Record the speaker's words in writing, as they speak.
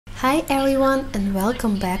Hi everyone and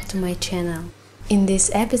welcome back to my channel. In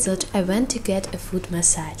this episode I went to get a foot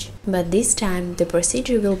massage, but this time the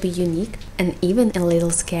procedure will be unique and even a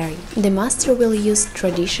little scary. The master will use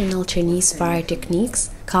traditional Chinese fire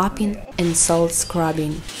techniques, cupping and salt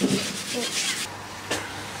scrubbing.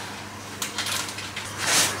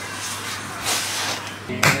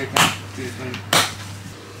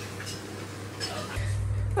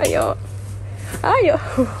 Ayo, ayo.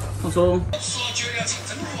 放松。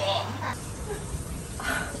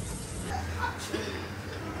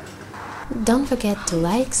 Don't forget to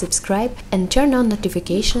like, subscribe and turn on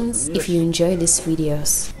notifications if you enjoy these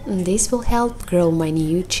videos. This will help grow my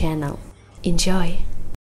new channel. Enjoy!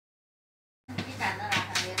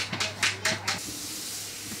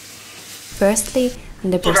 Firstly,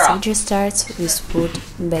 the procedure starts with foot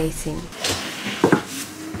bathing.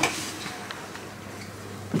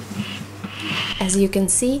 As you can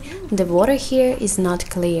see, the water here is not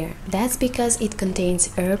clear. That's because it contains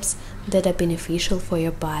herbs that are beneficial for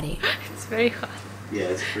your body. It's very hot. Yeah,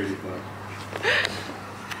 it's pretty fun.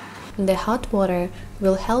 The hot water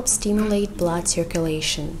will help stimulate blood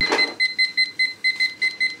circulation.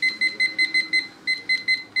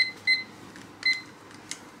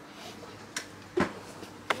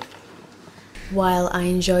 While I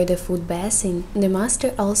enjoy the foot bathing, the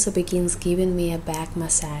master also begins giving me a back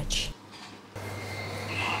massage.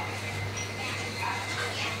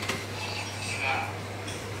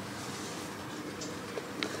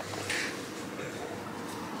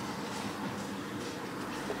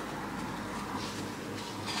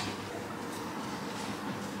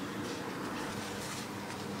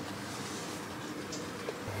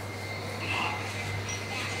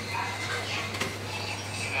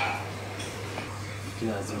 You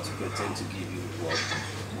know, them to pretend to give you what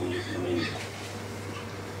when you come in.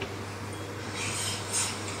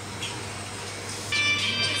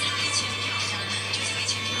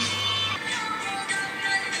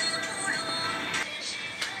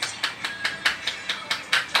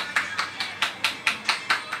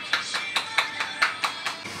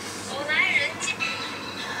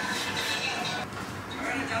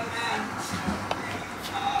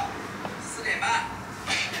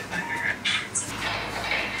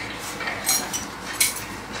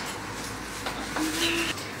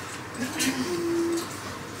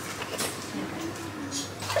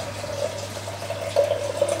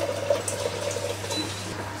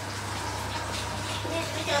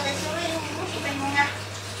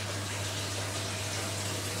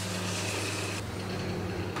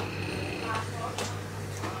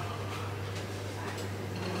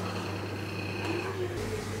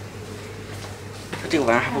这个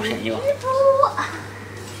玩意儿还不便宜吧？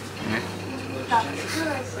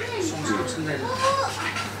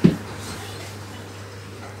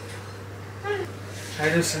还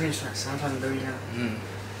有视频上传抖音啊。嗯。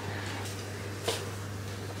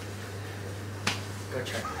够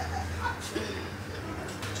钱。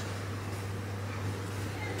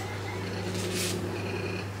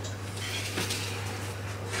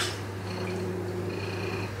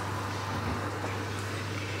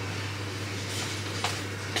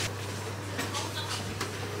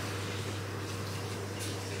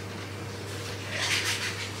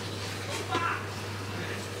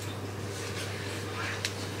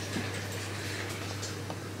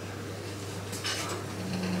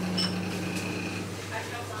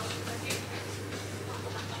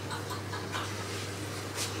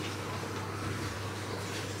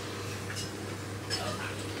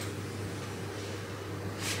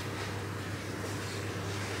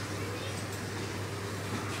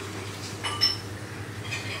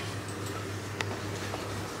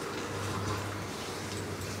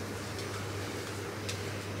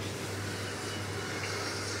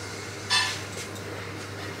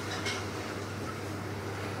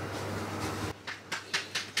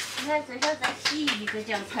你看，这下再洗一个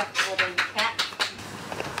脚才活得一天。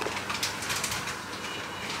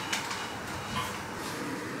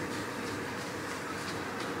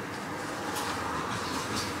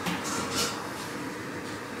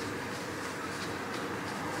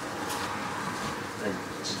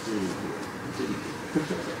这里。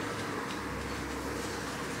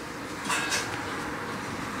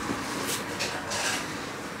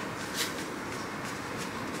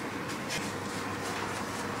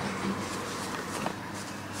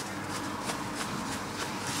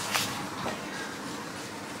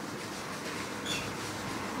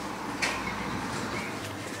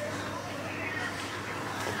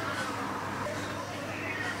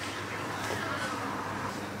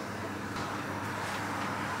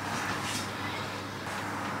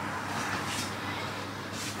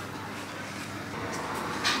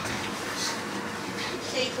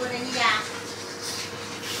一个人呀。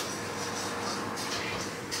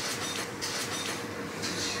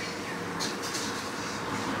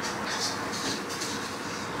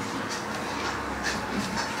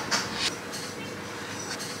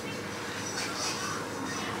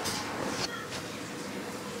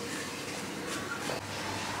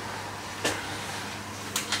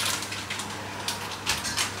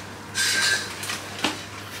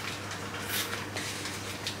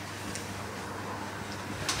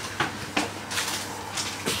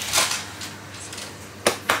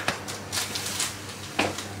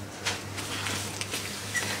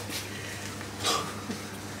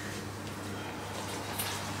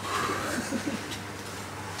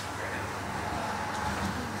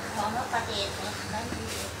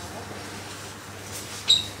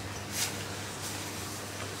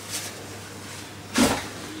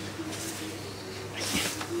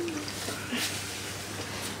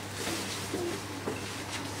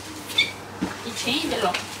轻一点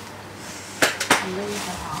咯。你的意思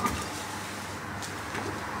好。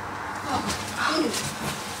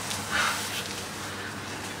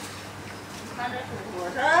看这是多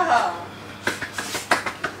少哈？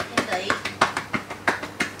现在。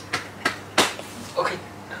OK。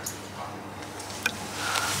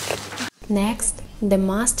 Next, the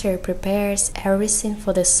master prepares everything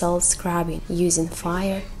for the salt scrubbing using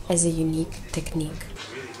fire as a unique technique.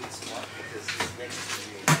 Really good spot because it's next to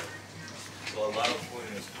me. So a lot of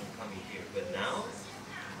foreigners come coming here, but now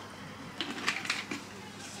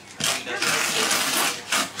and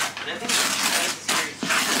I think that's very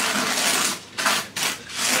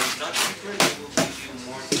so it's not different, it will give you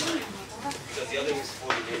more time because the other is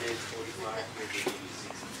 40 minutes, 45, maybe 60.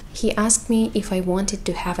 He asked me if I wanted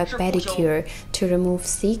to have a pedicure to remove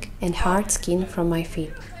thick and hard skin from my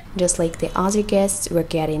feet, just like the other guests were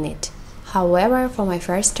getting it. However, for my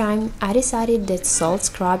first time, I decided that salt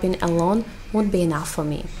scrubbing alone would be enough for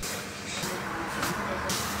me.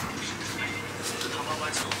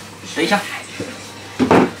 等一下。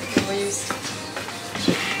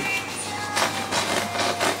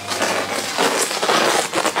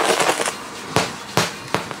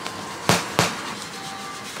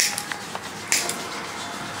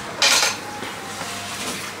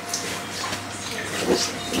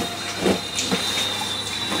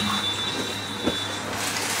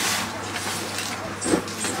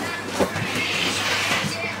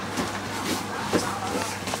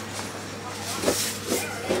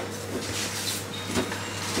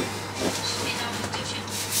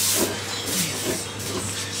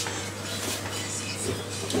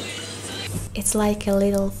 It's like a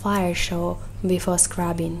little fire show before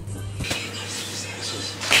scrubbing.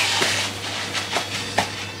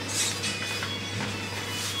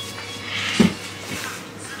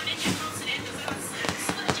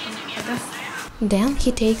 Then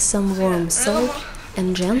he takes some warm salt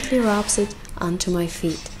and gently rubs it onto my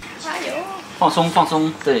feet. 放松放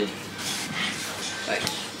松，对。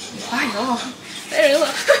哎呦，来人了！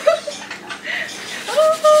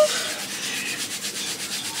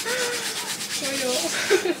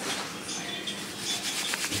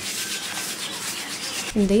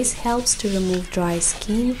 This helps to remove dry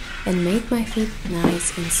skin and make my feet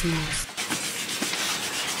nice and smooth.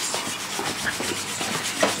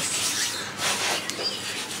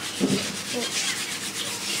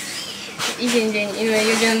 一点点，因为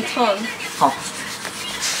有点烫。好。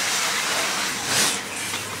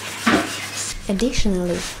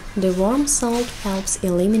 Additionally, the warm salt helps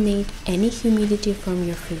eliminate any humidity from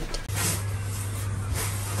your feet.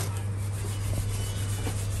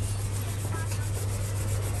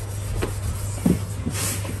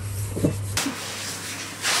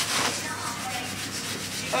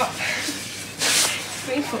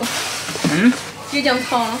 painful. 有点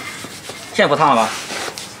烫。现在不烫了吧？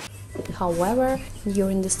 However,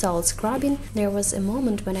 during the salt scrubbing, there was a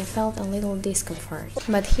moment when I felt a little discomfort.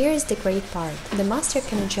 But here's the great part. The master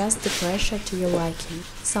can adjust the pressure to your liking,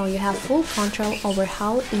 so you have full control over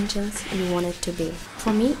how intense you want it to be.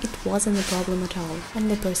 For me, it wasn't a problem at all,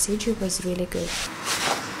 and the procedure was really good.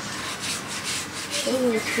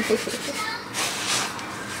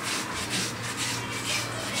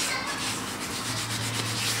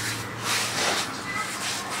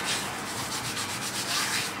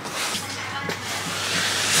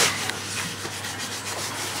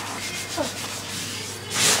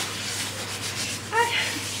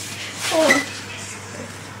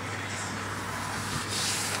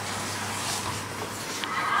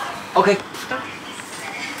 OK，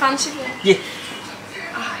 放弃不？耶！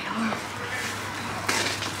哎呀！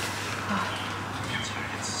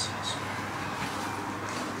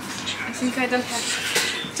 I think I don't have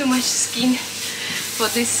too much skin for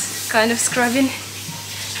this kind of scrubbing.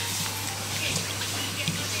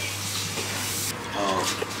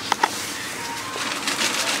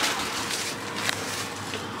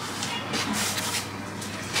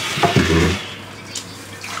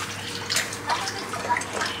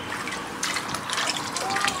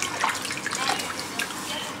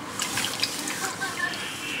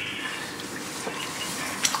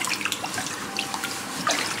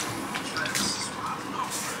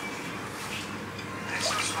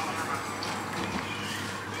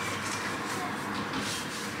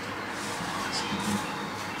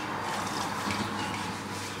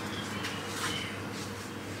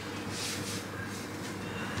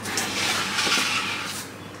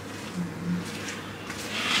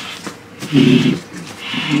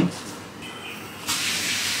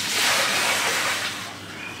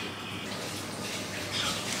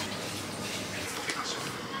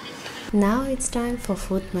 Now it's time for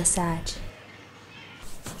foot massage.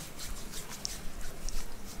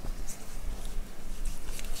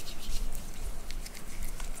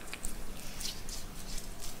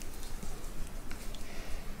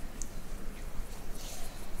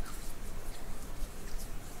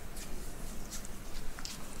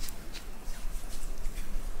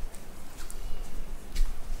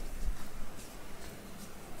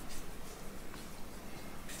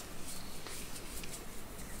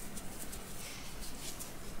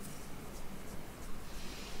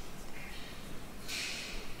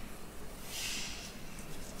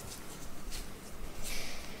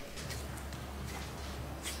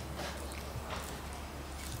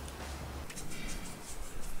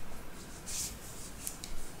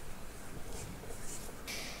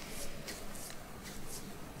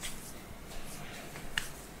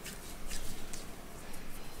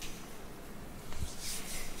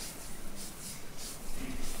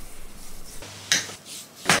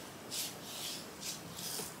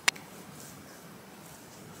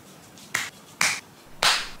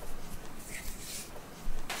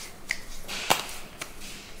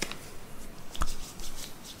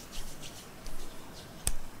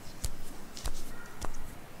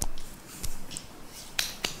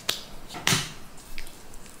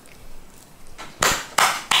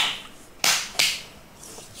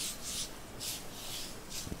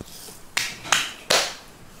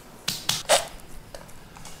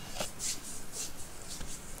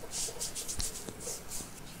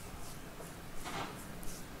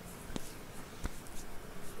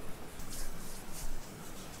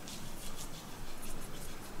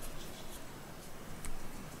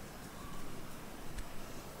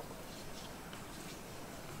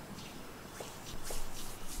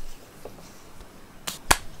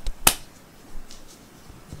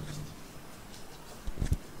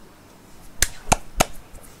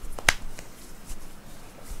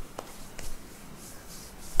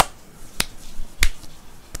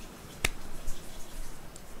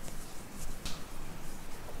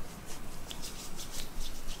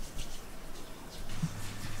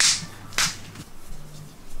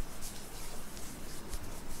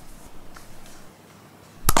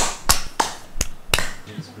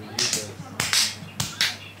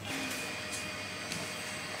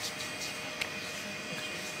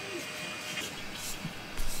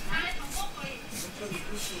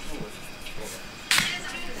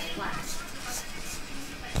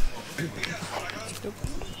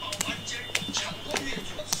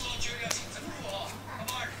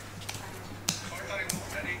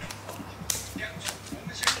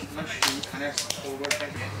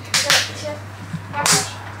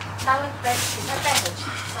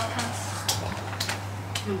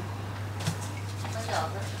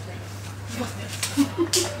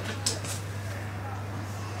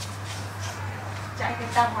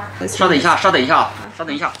稍等一下，稍等一下，稍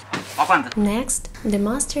等一下，拔罐子。 Next, the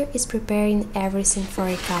master is preparing everything for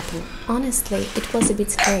a couple. Honestly, it was a bit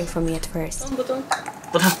scary for me at first.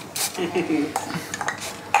 不烫。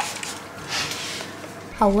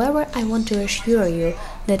 However, I want to assure you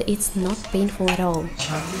that it's not painful at all.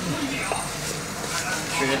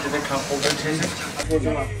 这个得看后边车身，说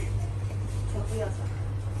什么？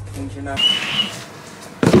东西呢？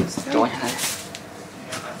转下来。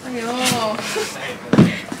哎呦，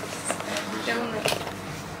这样的。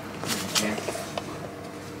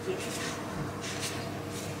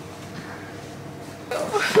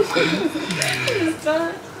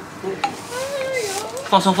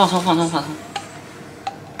放松，放松，放松，放松。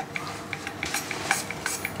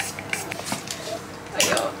哎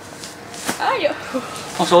呦，哎呦，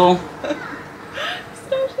放松。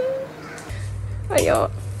哎呦，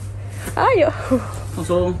哎呦，放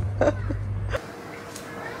松。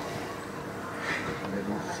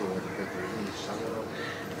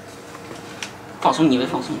放松，你们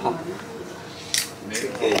放松好。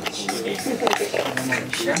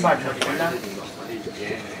先把这分了。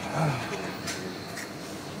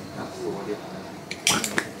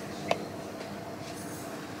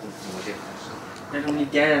那种你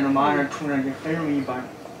点燃了马上冲上去，很容易把。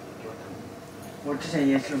我之前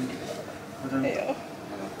也是。哎呦。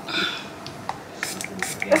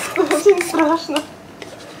Это очень страшно.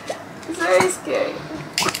 It's very scary.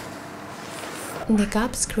 The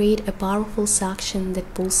cups create a powerful suction that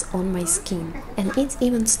pulls on my skin, and it's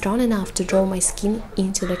even strong enough to draw my skin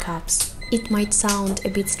into the cups. It might sound a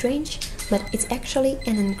bit strange, but it's actually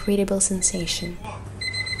an incredible sensation.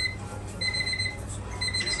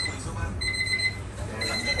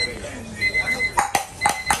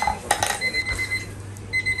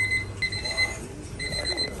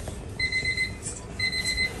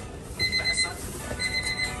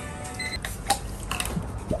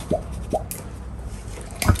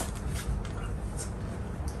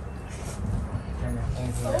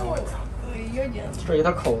 Ой-ой-ой. 这有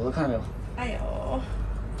条口子，看到没有？ 哎呦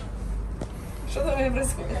，что там у меня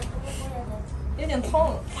происходит？ 有点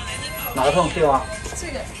痛。哪个痛？这个吧？这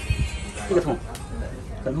个。这个痛。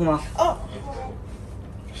很痛吗？哦。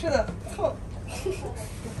是的，痛。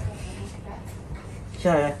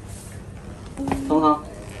现在疼不疼？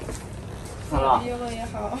疼了。越来越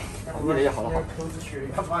好。越来越好了，好。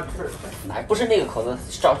哪不是那个口子，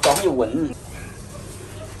脚上有纹，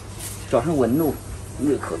脚上纹路，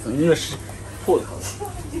那个口子，那个是破的口子。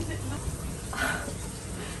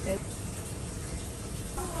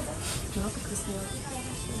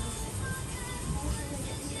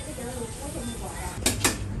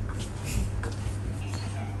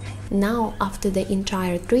Now, after the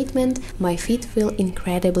entire treatment, my feet feel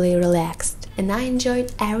incredibly relaxed, and I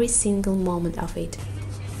enjoyed every single moment of it.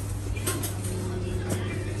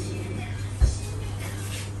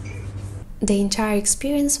 The entire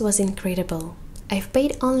experience was incredible. I've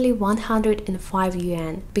paid only 105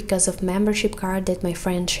 yuan because of membership card that my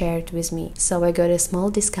friend shared with me, so I got a small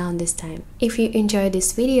discount this time. If you enjoyed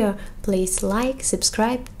this video, please like,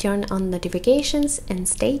 subscribe, turn on notifications and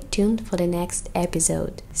stay tuned for the next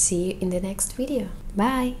episode. See you in the next video.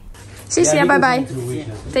 Bye! 谢谢，拜拜，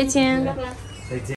再见。